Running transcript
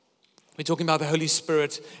We're talking about the Holy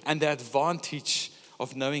Spirit and the advantage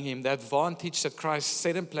of knowing Him, the advantage that Christ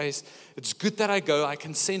set in place. It's good that I go, I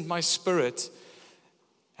can send my Spirit.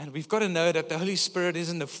 And we've got to know that the Holy Spirit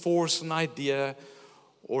isn't a force, an idea,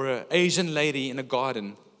 or an Asian lady in a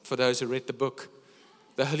garden, for those who read the book.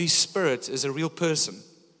 The Holy Spirit is a real person.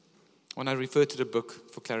 When I refer to the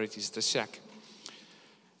book, for clarity, it's the shack.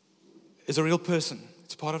 It's a real person.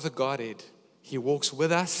 It's part of the Godhead. He walks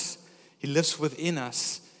with us, He lives within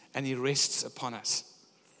us, and He rests upon us.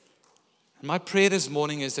 And my prayer this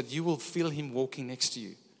morning is that you will feel Him walking next to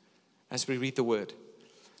you as we read the Word.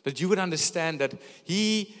 That you would understand that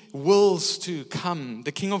He wills to come,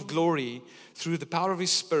 the King of glory, through the power of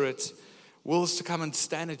His Spirit, wills to come and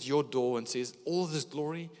stand at your door and says, all this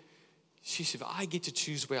glory, if I get to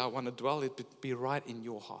choose where I want to dwell, it would be right in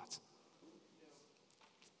your heart.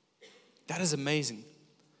 That is amazing.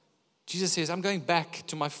 Jesus says, I'm going back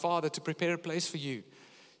to my Father to prepare a place for you.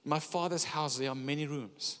 In my Father's house, there are many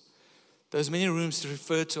rooms. Those many rooms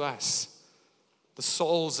refer to us. The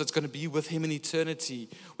souls that's going to be with Him in eternity,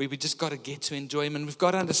 where we just got to get to enjoy Him. And we've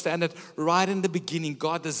got to understand that right in the beginning,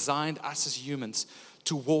 God designed us as humans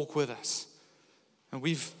to walk with us. And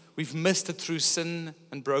we've missed it through sin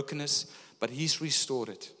and brokenness, but He's restored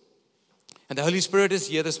it. And the Holy Spirit is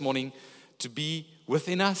here this morning to be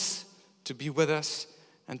within us, to be with us,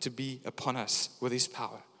 and to be upon us with His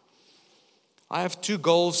power. I have two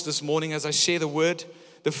goals this morning as I share the Word.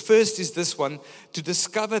 The first is this one, to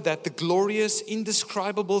discover that the glorious,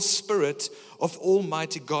 indescribable Spirit of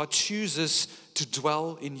Almighty God chooses to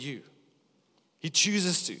dwell in you. He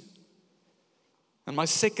chooses to. And my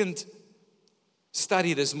second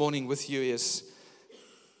study this morning with you is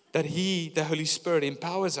that He, the Holy Spirit,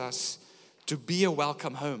 empowers us to be a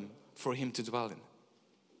welcome home for Him to dwell in.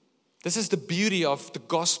 This is the beauty of the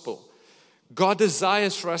gospel. God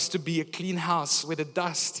desires for us to be a clean house where the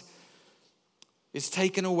dust is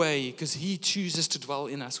taken away because He chooses to dwell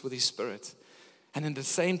in us with His Spirit. And at the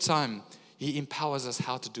same time, He empowers us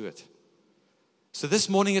how to do it. So this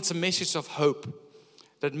morning, it's a message of hope.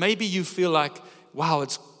 That maybe you feel like, wow,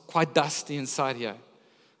 it's quite dusty inside here.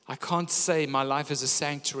 I can't say my life is a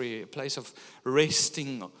sanctuary, a place of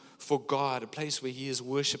resting for God, a place where He is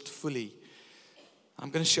worshipped fully. I'm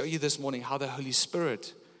going to show you this morning how the Holy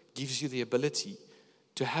Spirit gives you the ability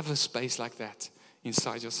to have a space like that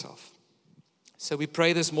inside yourself. So we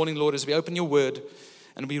pray this morning, Lord, as we open your word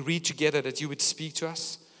and we read together that you would speak to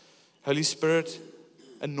us. Holy Spirit,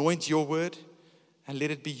 anoint your word and let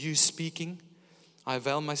it be you speaking. I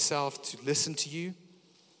avail myself to listen to you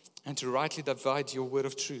and to rightly divide your word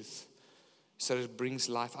of truth so that it brings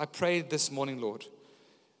life. I pray this morning, Lord,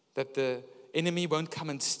 that the enemy won't come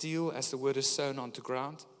and steal as the word is sown onto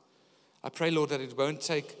ground. I pray, Lord, that it won't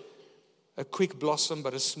take a quick blossom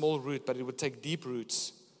but a small root, but it would take deep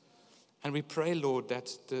roots. And we pray, Lord,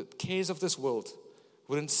 that the cares of this world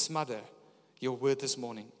wouldn't smother your word this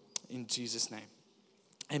morning. In Jesus' name.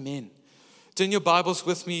 Amen. Turn your Bibles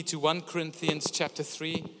with me to 1 Corinthians chapter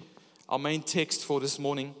 3, our main text for this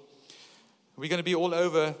morning. We're going to be all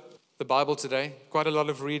over the Bible today. Quite a lot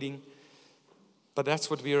of reading. But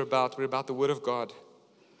that's what we're about. We're about the Word of God.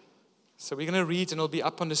 So we're going to read, and it'll be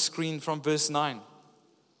up on the screen from verse 9.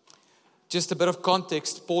 Just a bit of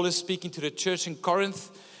context. Paul is speaking to the church in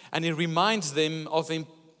Corinth, and he reminds them of the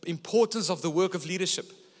importance of the work of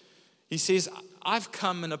leadership. He says, I've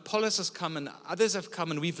come, and Apollos has come, and others have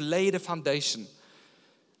come, and we've laid a foundation.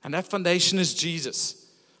 And that foundation is Jesus.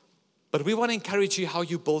 But we want to encourage you how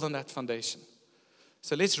you build on that foundation.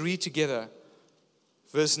 So let's read together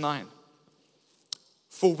verse 9.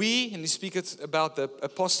 For we, and he speaks about the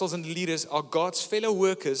apostles and the leaders, are God's fellow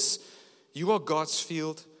workers. You are God's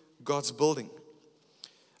field, God's building.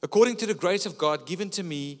 According to the grace of God given to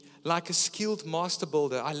me, like a skilled master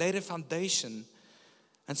builder, I laid a foundation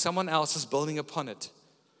and someone else is building upon it.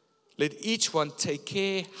 Let each one take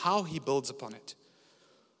care how he builds upon it.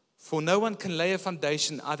 For no one can lay a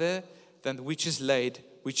foundation other than which is laid,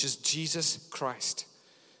 which is Jesus Christ.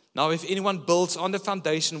 Now, if anyone builds on the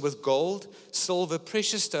foundation with gold, silver,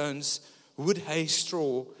 precious stones, wood, hay,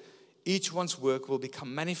 straw, each one's work will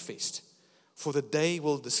become manifest, for the day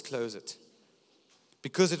will disclose it.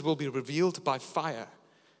 Because it will be revealed by fire,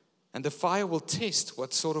 and the fire will test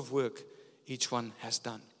what sort of work each one has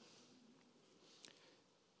done.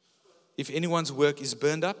 If anyone's work is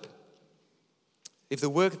burned up, if the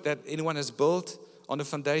work that anyone has built on the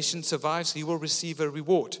foundation survives, he will receive a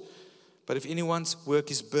reward. But if anyone's work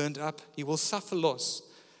is burned up, he will suffer loss,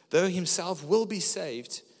 though himself will be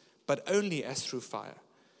saved, but only as through fire.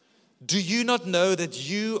 Do you not know that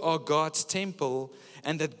you are God's temple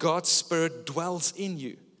and that God's Spirit dwells in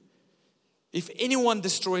you? If anyone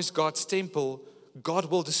destroys God's temple, God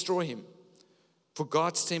will destroy him. For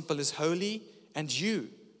God's temple is holy, and you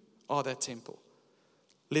are that temple.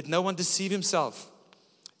 Let no one deceive himself.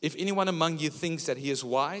 If anyone among you thinks that he is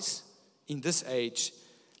wise in this age,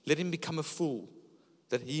 let him become a fool,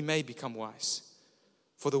 that he may become wise.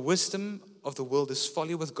 For the wisdom of the world is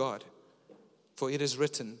folly with God. For it is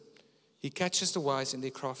written, He catches the wise in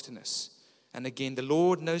their craftiness. And again, the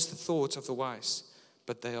Lord knows the thoughts of the wise,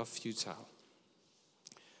 but they are futile.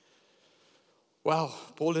 Wow,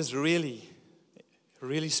 Paul is really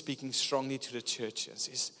speaking strongly to the church. He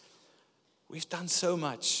says, we've done so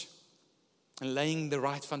much in laying the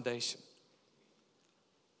right foundation.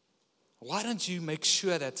 Why don't you make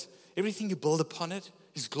sure that everything you build upon it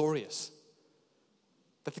is glorious?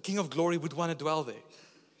 That the King of Glory would want to dwell there.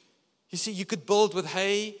 You see, you could build with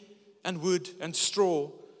hay and wood and straw,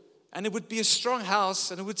 and it would be a strong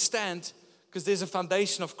house and it would stand because there's a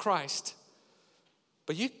foundation of Christ.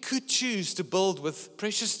 But you could choose to build with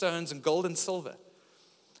precious stones and gold and silver.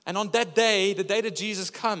 And on that day, the day that Jesus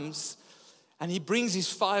comes and He brings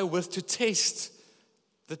His fire with to test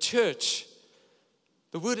the church,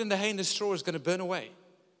 the wood and the hay and the straw is going to burn away.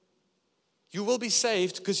 You will be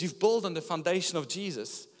saved because you've built on the foundation of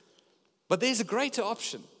Jesus. But there's a greater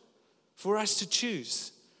option for us to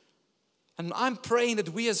choose. And I'm praying that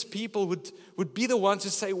we as people would be the ones to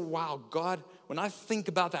say, wow, God, when I think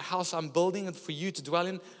about the house I'm building and for you to dwell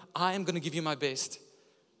in, I am going to give you my best.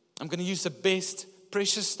 I'm going to use the best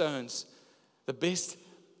precious stones, the best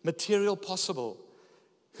material possible.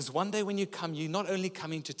 Because one day when you come, you're not only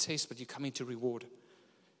coming to test, but you're coming to reward.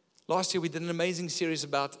 Last year we did an amazing series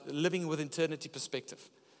about living with eternity perspective.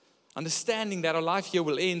 Understanding that our life here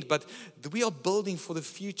will end, but we are building for the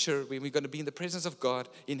future when we're going to be in the presence of God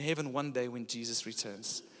in heaven one day when Jesus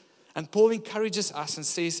returns. And Paul encourages us and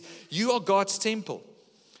says, you are God's temple.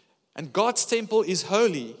 And God's temple is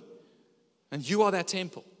holy. And you are that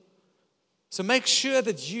temple. So make sure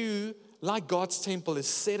that you, like God's temple, is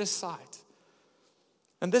set aside.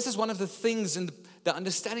 And this is one of the things in the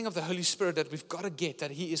understanding of the Holy Spirit that we've got to get,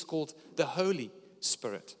 that He is called the Holy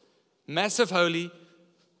Spirit. Massive holy.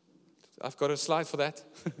 I've got a slide for that.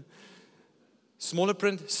 Smaller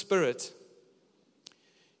print, Spirit.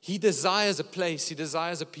 He desires a place, He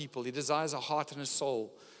desires a people, He desires a heart and a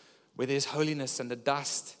soul where there's holiness and the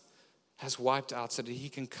dust has wiped out so that He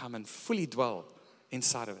can come and fully dwell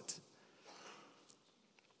inside of it.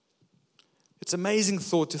 It's an amazing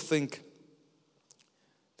thought to think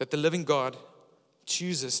that the living God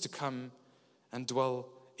chooses to come and dwell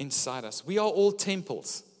inside us. We are all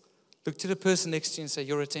temples. Look to the person next to you and say,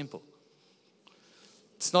 you're a temple.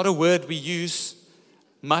 It's not a word we use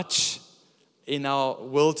much in our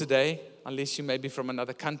world today, unless you may be from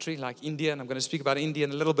another country like India, and I'm going to speak about India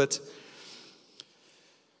in a little bit.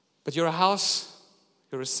 But you're a house,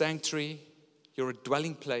 you're a sanctuary, you're a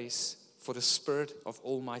dwelling place for the Spirit of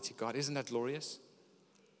Almighty God. Isn't that glorious?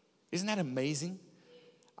 Isn't that amazing?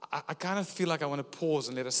 I kind of feel like I want to pause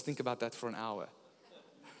and let us think about that for an hour.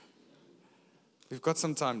 We've got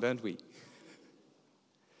some time, don't we?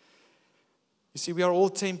 You see, we are all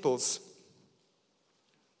temples,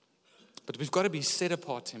 but we've got to be set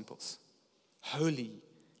apart temples. Holy,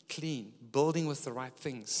 clean, building with the right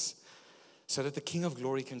things so that the King of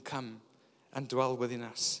Glory can come and dwell within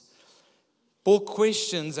us. Paul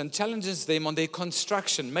questions and challenges them on their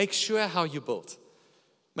construction. Make sure how you build.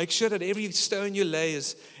 Make sure that every stone you lay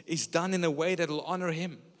is done in a way that will honor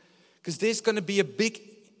Him. Because there's going to be a big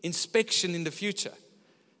inspection in the future.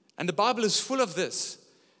 And the Bible is full of this.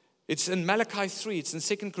 It's in Malachi 3, it's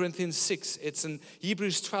in 2 Corinthians 6, it's in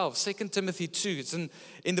Hebrews 12, 2 Timothy 2, it's in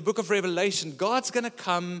the book of Revelation. God's going to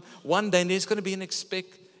come one day and there's going to be an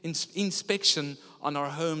inspection on our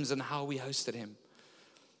homes and how we hosted Him.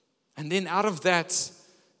 And then out of that,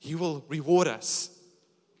 He will reward us.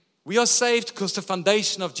 We are saved because the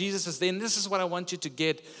foundation of Jesus is there. And this is what I want you to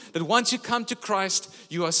get. That once you come to Christ,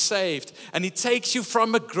 you are saved. And He takes you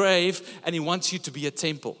from a grave and He wants you to be a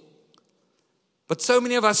temple. But so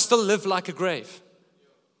many of us still live like a grave.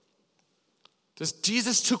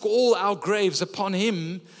 Jesus took all our graves upon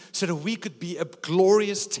Him so that we could be a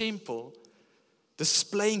glorious temple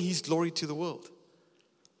displaying His glory to the world.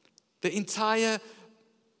 The entire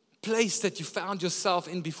place that you found yourself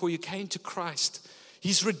in before you came to Christ,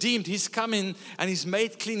 He's redeemed, He's come in and He's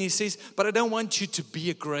made clean. He says, but I don't want you to be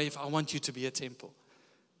a grave, I want you to be a temple.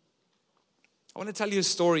 I want to tell you a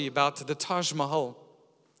story about the Taj Mahal.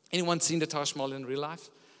 Anyone seen the Taj Mahal in real life?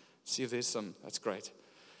 See if there's some. That's great.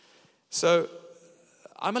 So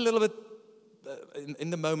I'm a little bit in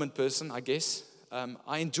the moment person, I guess.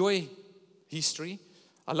 I enjoy history.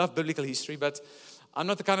 I love biblical history, but I'm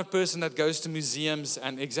not the kind of person that goes to museums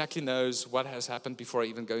and exactly knows what has happened before I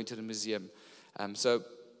even go into the museum.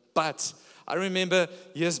 But I remember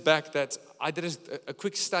years back that I did a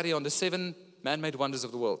quick study on the 7 man-made wonders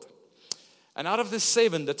of the world. And out of the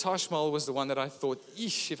 7, the Taj Mahal was the one that I thought,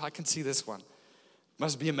 if I can see this one,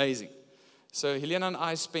 must be amazing. So Helena and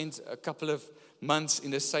I spent a couple of months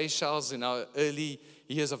in the Seychelles in our early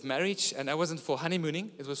years of marriage, and that wasn't for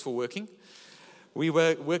honeymooning, it was for working. We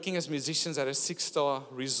were working as musicians at a 6-star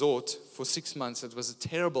resort for 6 months. It was a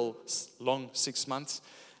terrible, long 6 months.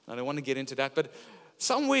 I don't want to get into that, but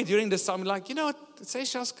somewhere during this time, we're like, you know what, the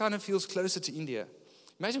Seychelles kind of feels closer to India.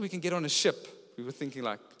 Imagine we can get on a ship. We were thinking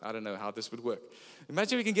like, I don't know how this would work.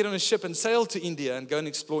 Imagine we can get on a ship and sail to India and go and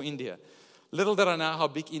explore India. Little did I know how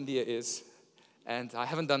big India is. And I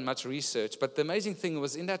haven't done much research. But the amazing thing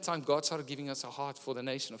was in that time, God started giving us a heart for the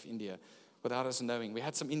nation of India without us knowing. We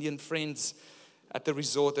had some Indian friends at the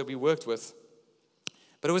resort that we worked with.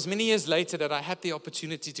 But it was many years later that I had the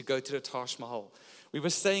opportunity to go to the Taj Mahal. We were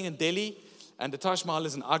staying in Delhi, and the Taj Mahal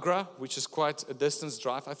is in Agra, which is quite a distance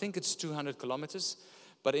drive. I think it's 200 kilometers.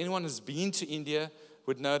 But anyone who's been to India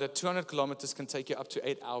would know that 200 kilometers can take you up to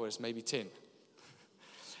 8 hours, maybe 10.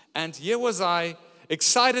 And here was I,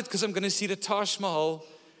 excited because I'm going to see the Taj Mahal.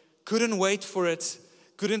 Couldn't wait for it.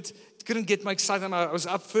 Couldn't get my excitement. I was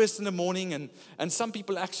up first in the morning, and some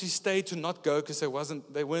people actually stayed to not go because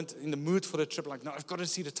they weren't in the mood for the trip. Like, no, I've got to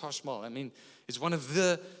see the Taj Mahal. I mean, it's one of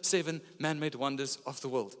the 7 man-made wonders of the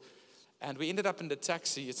world. And we ended up in the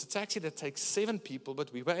taxi. It's a taxi that takes 7 people,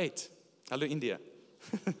 but we were 8. Hello, India.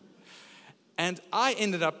 And I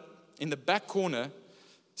ended up in the back corner,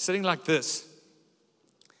 sitting like this.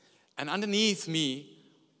 And underneath me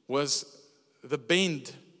was the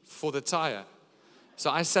bend for the tire. So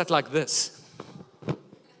I sat like this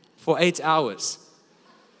for 8 hours.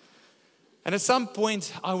 And at some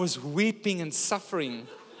point, I was weeping and suffering.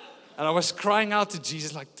 And I was crying out to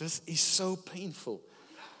Jesus like, this is so painful.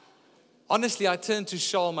 Honestly, I turned to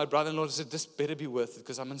Charles, my brother-in-law, and said, this better be worth it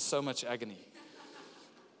because I'm in so much agony.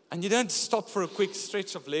 And you don't stop for a quick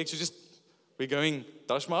stretch of legs. We're going,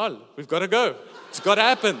 Taj Mahal, we've got to go. It's got to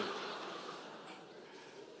happen.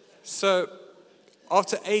 So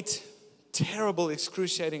after 8 terrible,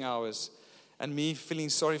 excruciating hours and me feeling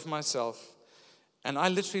sorry for myself, and I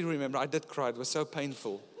literally remember, I did cry. It was so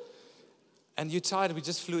painful. And you're tired. We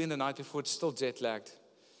just flew in the night before. It's still jet lagged.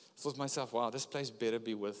 I thought to myself, wow, this place better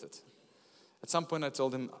be worth it. At some point I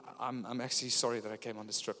told him, I'm actually sorry that I came on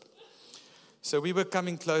this trip. So we were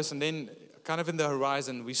coming close, and then kind of in the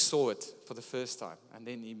horizon, we saw it for the first time. And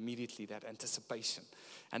then immediately that anticipation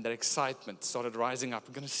and that excitement started rising up.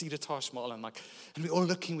 We're going to see the Taj Mahal. And we're all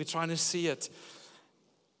looking, we're trying to see it.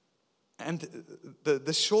 And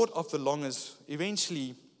the short of the long is,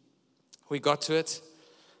 eventually we got to it.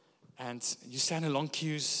 And you stand in long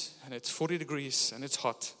queues, and it's 40 degrees, and it's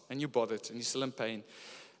hot, and you're bothered, and you're still in pain.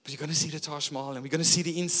 But you're going to see the Taj Mahal, and we're going to see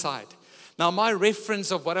the inside. Now, my reference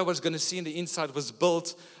of what I was going to see in the inside was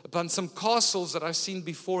built upon some castles that I've seen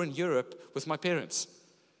before in Europe with my parents.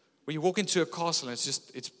 Where you walk into a castle, and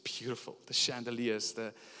it's beautiful. The chandeliers,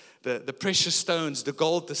 the precious stones, the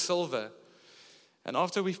gold, the silver. And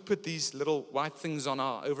after we've put these little white things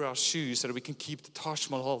over our shoes so that we can keep the Taj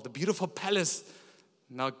Mahal, the beautiful palace.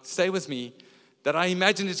 Now, stay with me. That I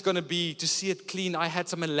imagine it's going to be, to see it clean. I had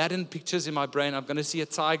some Aladdin pictures in my brain. I'm going to see a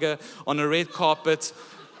tiger on a red carpet.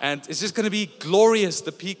 And it's just going to be glorious,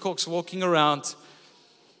 the peacocks walking around.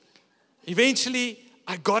 Eventually,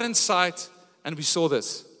 I got inside and we saw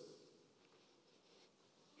this.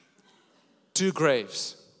 2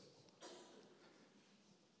 graves.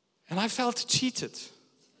 And I felt cheated.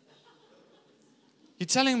 You're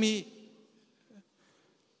telling me,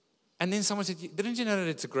 and then someone said, didn't you know that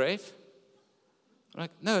it's a grave? I'm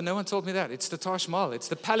like, no one told me that. It's the Taj Mahal. It's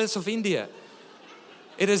the Palace of India.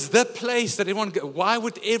 It is the place that everyone goes. Why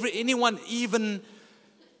would anyone even...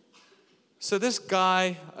 So this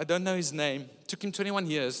guy, I don't know his name, took him 21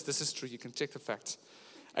 years. This is true. You can check the facts.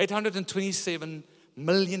 $827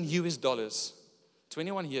 million US,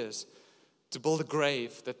 21 years, to build a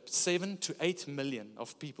grave that 7 to 8 million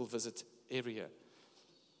of people visit every year.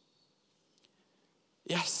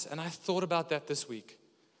 Yes, and I thought about that this week.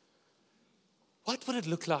 What would it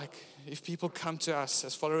look like if people come to us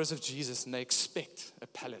as followers of Jesus and they expect a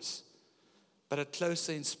palace, but at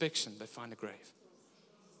closer inspection, they find a grave?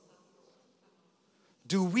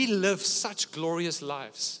 Do we live such glorious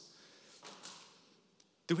lives?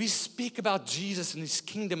 Do we speak about Jesus and His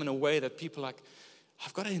kingdom in a way that people are like,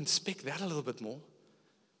 I've got to inspect that a little bit more?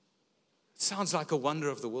 It sounds like a wonder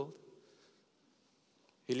of the world.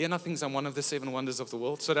 Helena thinks I'm one of the 7 wonders of the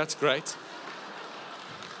world, so that's great.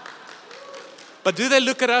 But do they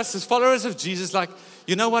look at us as followers of Jesus like,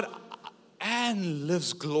 you know what? Anne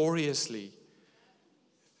lives gloriously.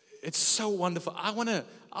 It's so wonderful. I want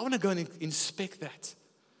to go and inspect that.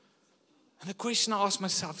 And the question I ask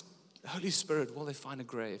myself, Holy Spirit, will they find a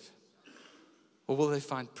grave? Or will they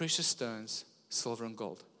find precious stones, silver and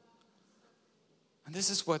gold? And this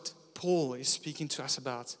is what Paul is speaking to us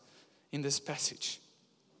about in this passage.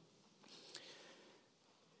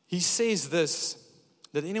 He says this,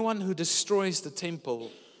 that anyone who destroys the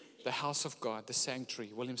temple, the house of God, the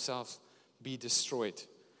sanctuary, will himself be destroyed.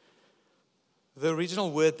 The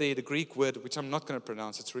original word there, the Greek word, which I'm not going to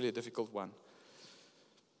pronounce, it's really a difficult one.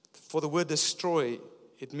 For the word destroy,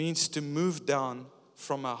 it means to move down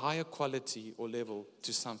from a higher quality or level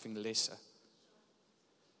to something lesser.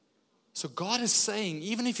 So God is saying,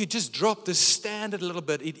 even if you just drop the standard a little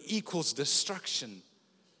bit, it equals destruction.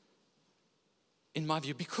 In my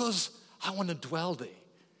view, because I want to dwell there.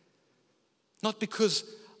 Not because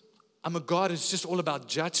I'm a God who's just all about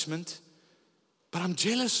judgment, but I'm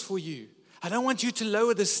jealous for you. I don't want you to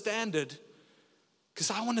lower the standard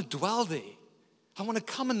because I want to dwell there. I want to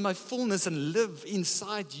come in my fullness and live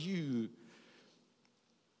inside you.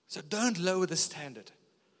 So don't lower the standard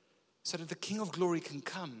so that the King of Glory can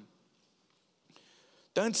come.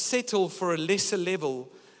 Don't settle for a lesser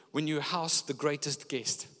level when you house the greatest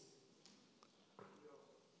guest.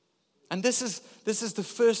 And this is the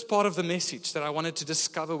first part of the message that I wanted to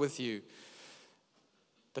discover with you.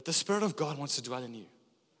 That the Spirit of God wants to dwell in you.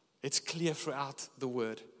 It's clear throughout the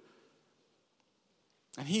Word.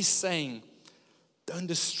 And He's saying, don't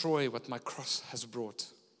destroy what my cross has brought.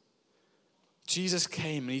 Jesus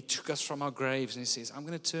came and He took us from our graves and He says, I'm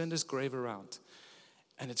going to turn this grave around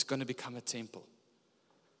and it's going to become a temple.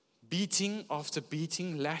 Beating after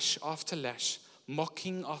beating, lash after lash,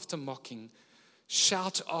 mocking after mocking,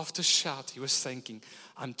 shout after shout, He was thinking,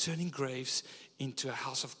 I'm turning graves into a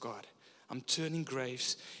house of God. I'm turning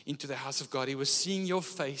graves into the house of God. He was seeing your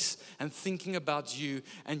face and thinking about you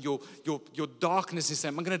and your darkness. He said,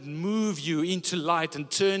 I'm going to move you into light and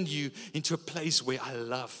turn you into a place where I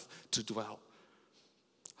love to dwell.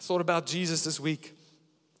 I thought about Jesus this week.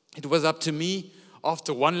 It was up to me.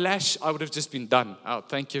 After one lash, I would have just been done. Oh,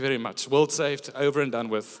 thank you very much. World saved, over and done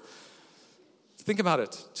with. Think about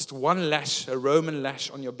it. Just one lash, a Roman lash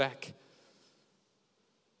on your back.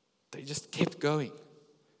 They just kept going.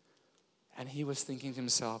 And He was thinking to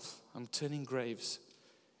Himself, I'm turning graves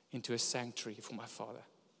into a sanctuary for my Father.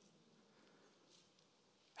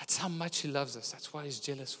 That's how much He loves us. That's why He's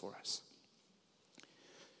jealous for us.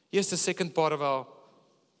 Here's the second part of our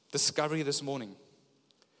discovery this morning.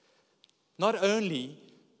 Not only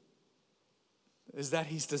is that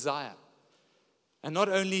His desire, and not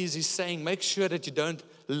only is He saying, make sure that you don't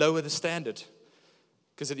lower the standard,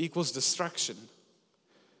 because it equals destruction.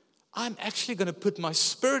 I'm actually going to put my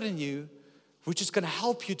Spirit in you, which is going to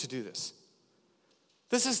help you to do this.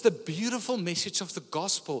 This is the beautiful message of the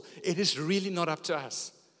gospel. It is really not up to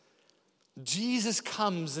us. Jesus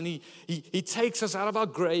comes and he takes us out of our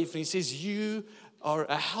grave and He says, you are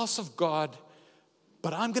a house of God,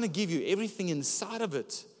 but I'm going to give you everything inside of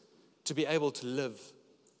it to be able to live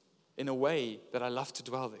in a way that I love to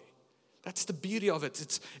dwell there. That's the beauty of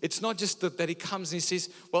it. It's not just that He comes and He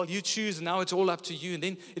says, well, you choose and now it's all up to you. And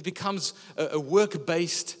then it becomes a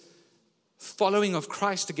work-based following of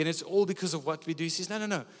Christ again. It's all because of what we do. He says,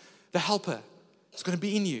 no. The helper is going to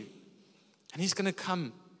be in you. And He's going to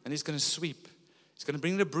come and He's going to sweep. He's going to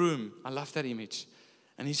bring the broom. I love that image.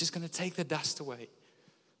 And He's just going to take the dust away.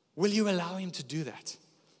 Will you allow Him to do that?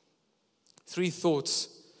 3 thoughts.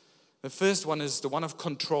 The first one is the one of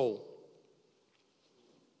control.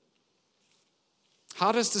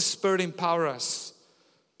 How does the Spirit empower us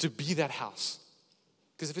to be that house?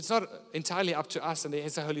 Because if it's not entirely up to us and there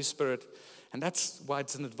is the Holy Spirit, and that's why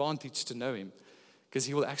it's an advantage to know Him, because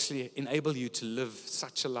He will actually enable you to live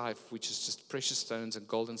such a life which is just precious stones and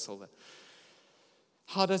gold and silver.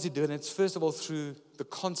 How does He do it? It's first of all through the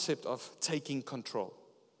concept of taking control.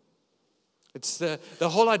 It's the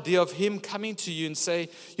whole idea of Him coming to you and say,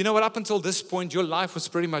 you know what, up until this point, your life was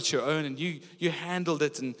pretty much your own and you handled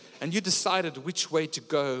it and you decided which way to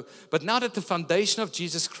go. But now that the foundation of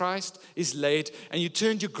Jesus Christ is laid and you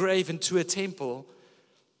turned your grave into a temple,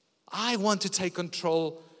 I want to take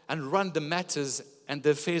control and run the matters and the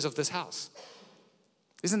affairs of this house.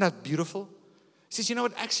 Isn't that beautiful? He says, you know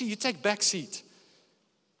what, actually you take back seat.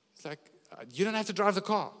 It's like, you don't have to drive the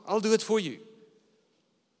car. I'll do it for you.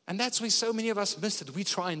 And that's where so many of us miss it. We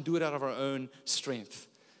try and do it out of our own strength.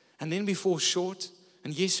 And then we fall short.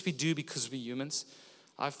 And yes, we do because we're humans.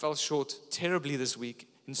 I fell short terribly this week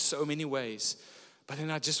in so many ways. But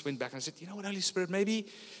then I just went back and I said, you know what, Holy Spirit, maybe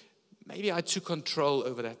maybe I took control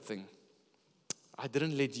over that thing. I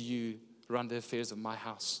didn't let you run the affairs of my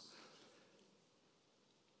house.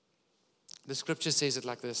 The scripture says it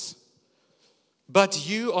like this. But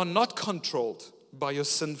you are not controlled by your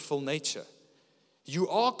sinful nature. You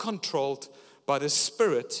are controlled by the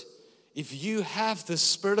Spirit if you have the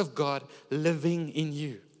Spirit of God living in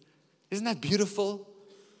you. Isn't that beautiful?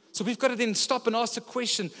 So we've got to then stop and ask the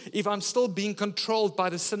question, if I'm still being controlled by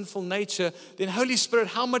the sinful nature, then Holy Spirit,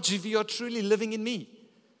 how much of you are truly living in me?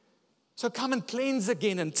 So come and cleanse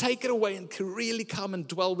again and take it away and really come and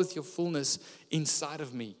dwell with your fullness inside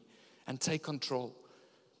of me and take control.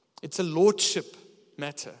 It's a lordship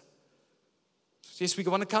matter. Yes, we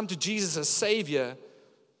want to come to Jesus as Savior,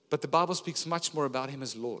 but the Bible speaks much more about Him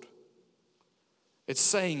as Lord. It's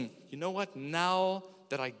saying, you know what, now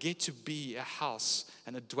that I get to be a house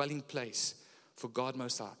and a dwelling place for God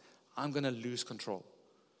Most High, I'm going to lose control.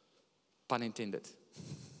 Pun intended.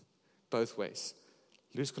 Both ways.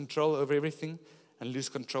 Lose control over everything and lose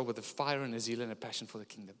control with a fire and a zeal and a passion for the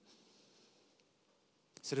kingdom.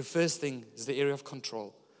 So the first thing is the area of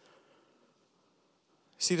control.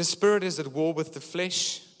 See, the spirit is at war with the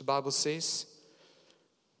flesh, the Bible says.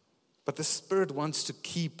 But the Spirit wants to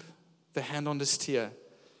keep the hand on the steer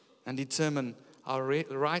and determine our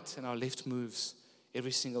right and our left moves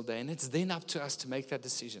every single day. And it's then up to us to make that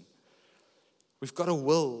decision. We've got a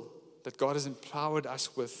will that God has empowered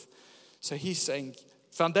us with. So He's saying,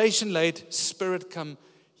 foundation laid, Spirit come,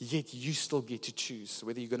 yet you still get to choose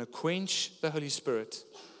whether you're going to quench the Holy Spirit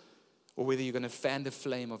or whether you're going to fan the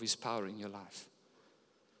flame of His power in your life.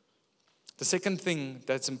 The second thing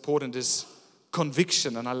that's important is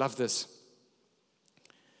conviction, and I love this.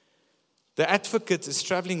 The advocate is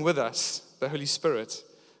traveling with us, the Holy Spirit.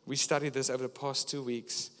 We studied this over the past 2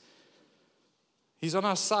 weeks. He's on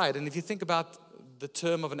our side, and if you think about the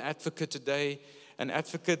term of an advocate today, an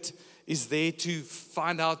advocate is there to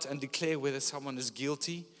find out and declare whether someone is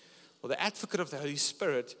guilty. Well, the advocate of the Holy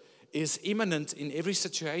Spirit is imminent in every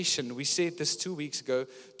situation. We said this 2 weeks ago,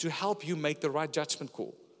 to help you make the right judgment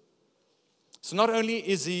call. So not only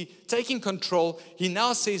is He taking control, He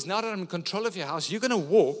now says, now that I'm in control of your house, you're going to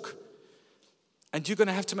walk and you're going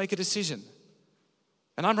to have to make a decision.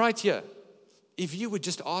 And I'm right here. If you would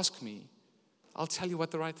just ask me, I'll tell you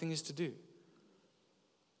what the right thing is to do.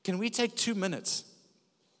 Can we take 2 minutes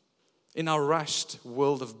in our rushed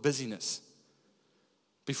world of busyness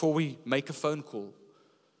before we make a phone call,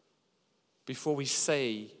 before we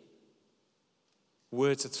say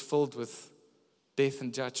words that's filled with death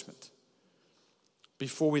and judgment,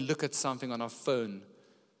 before we look at something on our phone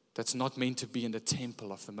that's not meant to be in the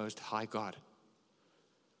temple of the Most High God?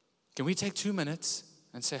 Can we take 2 minutes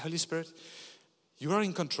and say, Holy Spirit, you are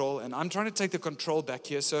in control, and I'm trying to take the control back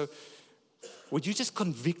here, so would you just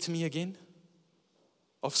convict me again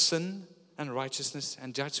of sin and righteousness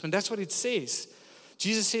and judgment? That's what it says.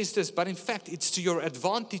 Jesus says this, but in fact, it's to your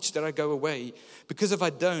advantage that I go away, because if I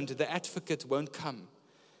don't, the advocate won't come.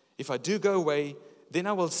 If I do go away, then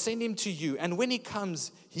I will send Him to you. And when He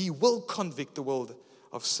comes, He will convict the world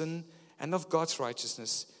of sin and of God's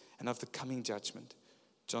righteousness and of the coming judgment.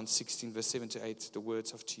 John 16, verse 7 to 8, the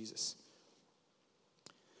words of Jesus.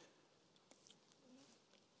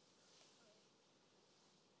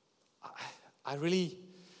 I'm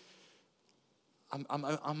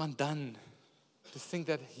undone to think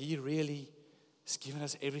that He really has given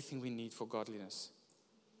us everything we need for godliness.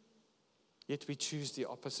 Yet we choose the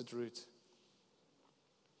opposite route.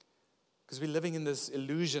 Because we're living in this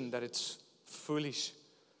illusion that it's foolish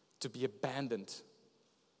to be abandoned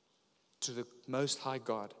to the Most High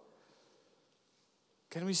God.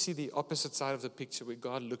 Can we see the opposite side of the picture where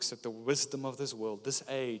God looks at the wisdom of this world, this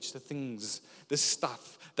age, the things, the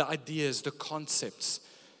stuff, the ideas, the concepts,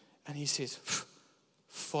 and He says,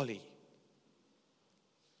 folly.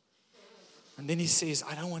 And then He says,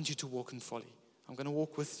 I don't want you to walk in folly. I'm going to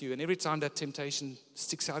walk with you. And every time that temptation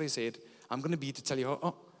sticks out His head, I'm going to be to tell you,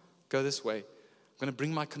 go this way. I'm going to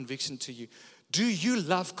bring my conviction to you. Do you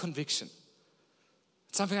love conviction?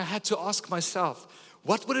 It's something I had to ask myself.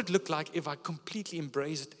 What would it look like if I completely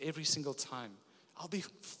embrace it every single time? I'll be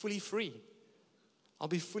fully free. I'll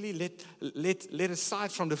be fully let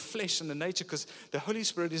aside from the flesh and the nature, because the Holy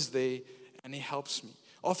Spirit is there and He helps me.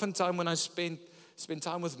 Oftentimes when I spend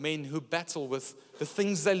time with men who battle with the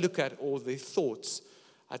things they look at or their thoughts,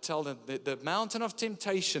 I tell them that the mountain of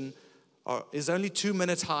temptation is only 2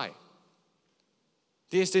 minutes high.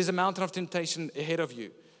 Yes, there's a mountain of temptation ahead of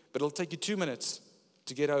you, but it'll take you 2 minutes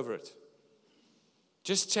to get over it.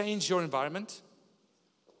 Just change your environment.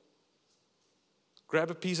 Grab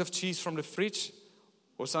a piece of cheese from the fridge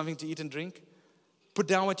or something to eat and drink, Put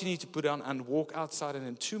down what you need to put down and walk outside, and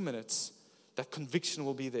in 2 minutes, that conviction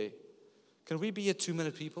will be there. Can we be a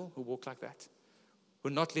 2-minute people who walk like that? Who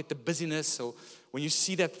not let the busyness, or when you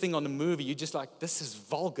see that thing on the movie, you're just like, this is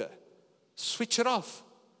vulgar. Switch it off.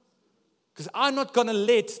 Because I'm not going to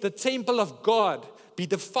let the temple of God be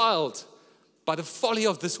defiled by the folly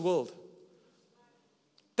of this world.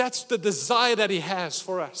 That's the desire that He has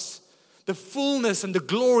for us. The fullness and the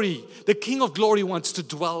glory, the King of glory wants to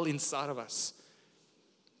dwell inside of us.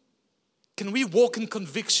 Can we walk in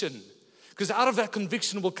conviction? Because out of that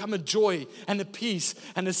conviction will come a joy and a peace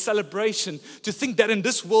and a celebration. To think that in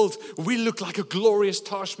this world, we look like a glorious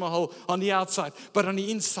Taj Mahal on the outside, but on the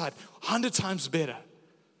inside, 100 times better.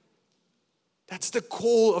 That's the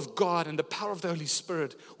call of God and the power of the Holy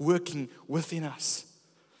Spirit working within us.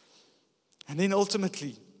 And then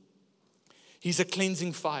ultimately, He's a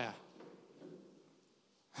cleansing fire.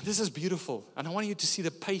 And this is beautiful. And I want you to see the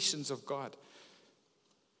patience of God.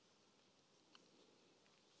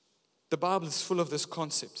 The Bible is full of this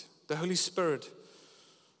concept. The Holy Spirit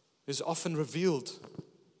is often revealed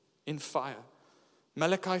in fire.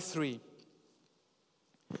 Malachi 3,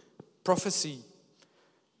 prophecy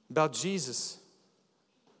about Jesus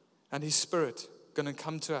and His Spirit going to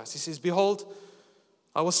come to us. He says, behold,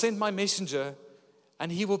 I will send my messenger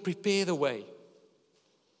and he will prepare the way.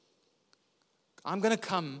 I'm going to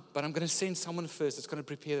come, but I'm going to send someone first that's going to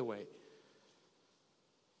prepare the way.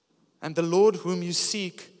 And the Lord whom you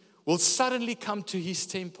seek will suddenly come to His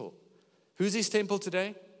temple. Who's His temple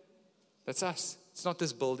today? That's us. It's not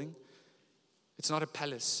this building. It's not a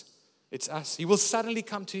palace. It's us. He will suddenly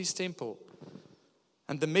come to His temple.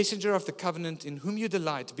 And the messenger of the covenant in whom you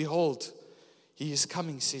delight, behold, He is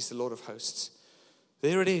coming, says the Lord of hosts.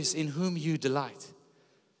 There it is, in whom you delight.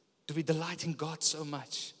 Do we delight in God so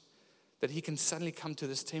much that He can suddenly come to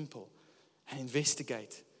this temple and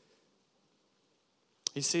investigate?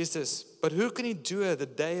 He says this, but who can endure the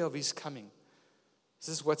day of His coming? This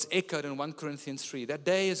is what's echoed in 1 Corinthians 3. That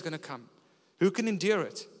day is going to come. Who can endure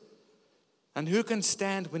it? And who can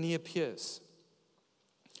stand when He appears?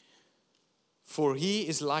 For He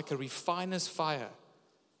is like a refiner's fire,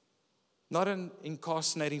 not an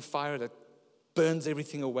incarcerating fire that burns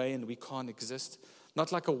everything away and we can't exist.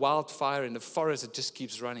 Not like a wildfire in the forest that just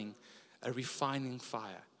keeps running. A refining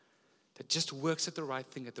fire that just works at the right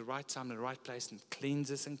thing, at the right time, in the right place, and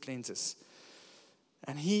cleanses and cleanses.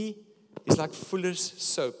 And He is like fuller's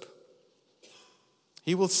soap.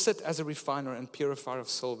 He will sit as a refiner and purifier of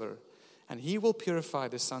silver. And He will purify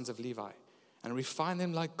the sons of Levi and refine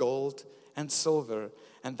them like gold and silver.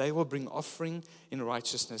 And they will bring offering in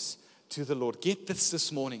righteousness to the Lord. Get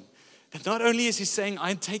this morning. That not only is He saying,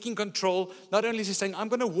 I'm taking control. Not only is He saying, I'm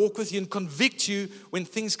going to walk with you and convict you when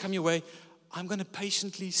things come your way. I'm going to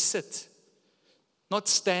patiently sit. Not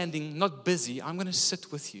standing, not busy. I'm going to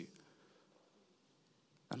sit with you.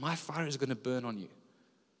 And my fire is going to burn on you.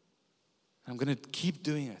 I'm going to keep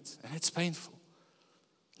doing it. And it's painful.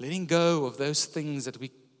 Letting go of those things that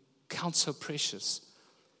we count so precious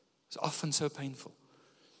is often so painful.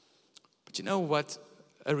 But you know what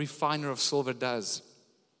a refiner of silver does?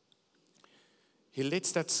 He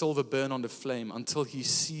lets that silver burn on the flame until he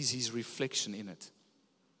sees his reflection in it.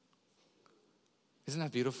 Isn't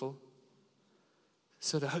that beautiful?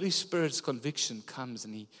 So the Holy Spirit's conviction comes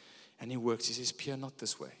and he works. He says, Pierre, not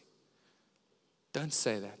this way. Don't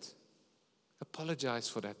say that. Apologize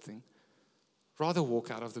for that thing. Rather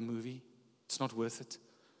walk out of the movie. It's not worth it.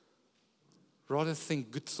 Rather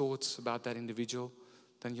think good thoughts about that individual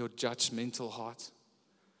than your judgmental heart.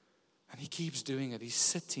 And he keeps doing it. He's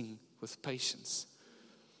sitting with patience.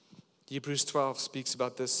 Hebrews 12 speaks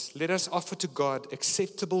about this. Let us offer to God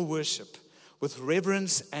acceptable worship with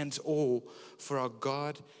reverence and awe, for our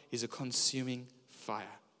God is a consuming fire.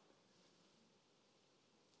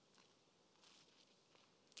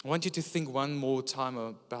 I want you to think one more time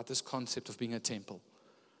about this concept of being a temple.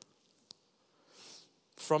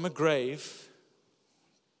 From a grave,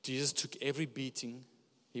 Jesus took every beating.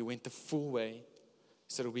 He went the full way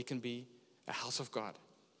so that we can be a house of God.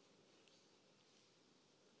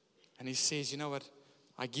 And He says, you know what?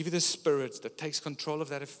 I give you the Spirit that takes control of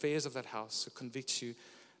that affairs of that house, that convicts you,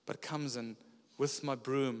 but comes and with my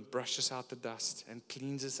broom brushes out the dust and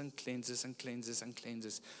cleanses and cleanses and cleanses and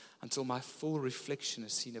cleanses until my full reflection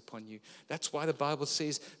is seen upon you. That's why the Bible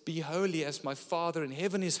says, be holy as my Father in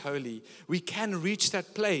heaven is holy. We can reach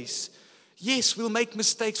that place. Yes, we'll make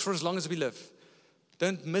mistakes for as long as we live.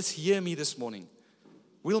 Don't mishear me this morning.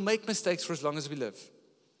 We'll make mistakes for as long as we live.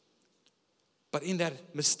 But in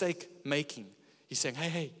that mistake making, He's saying,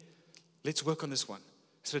 hey, let's work on this one.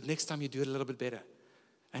 So that next time you do it a little bit better.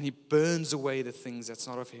 And He burns away the things that's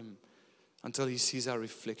not of Him until He sees our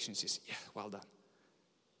reflection. He says, yeah, well done.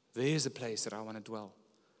 There's a place that I want to dwell.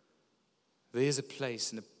 There's a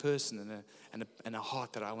place and a person and a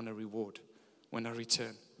heart that I want to reward when I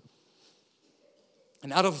return.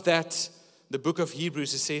 And out of that, the book of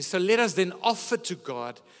Hebrews, it says, so let us then offer to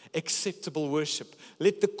God acceptable worship.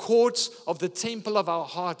 Let the courts of the temple of our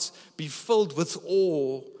hearts be filled with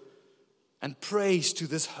awe and praise to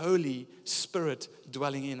this Holy Spirit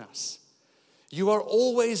dwelling in us. You are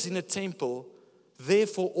always in a temple,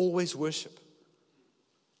 therefore always worship.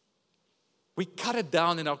 We cut it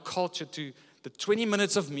down in our culture to the 20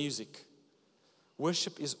 minutes of music.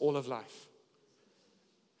 Worship is all of life.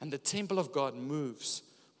 And the temple of God moves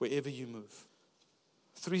wherever you move.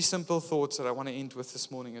 3 simple thoughts that I want to end with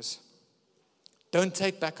this morning is, don't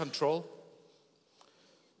take back control.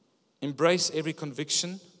 Embrace every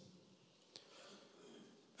conviction.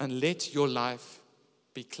 And let your life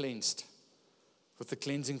be cleansed with the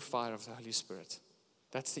cleansing fire of the Holy Spirit.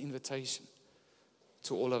 That's the invitation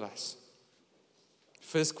to all of us.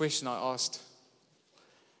 First question I asked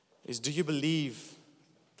is, do you believe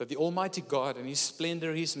that the Almighty God and His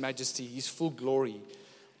splendor, His majesty, His full glory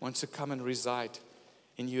wants to come and reside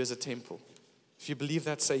in you as a temple? If you believe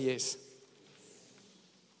that, say yes.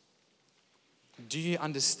 Do you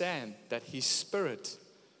understand that His Spirit,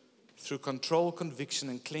 through control, conviction,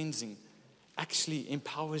 and cleansing, actually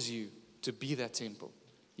empowers you to be that temple?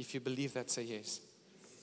 If you believe that, say yes.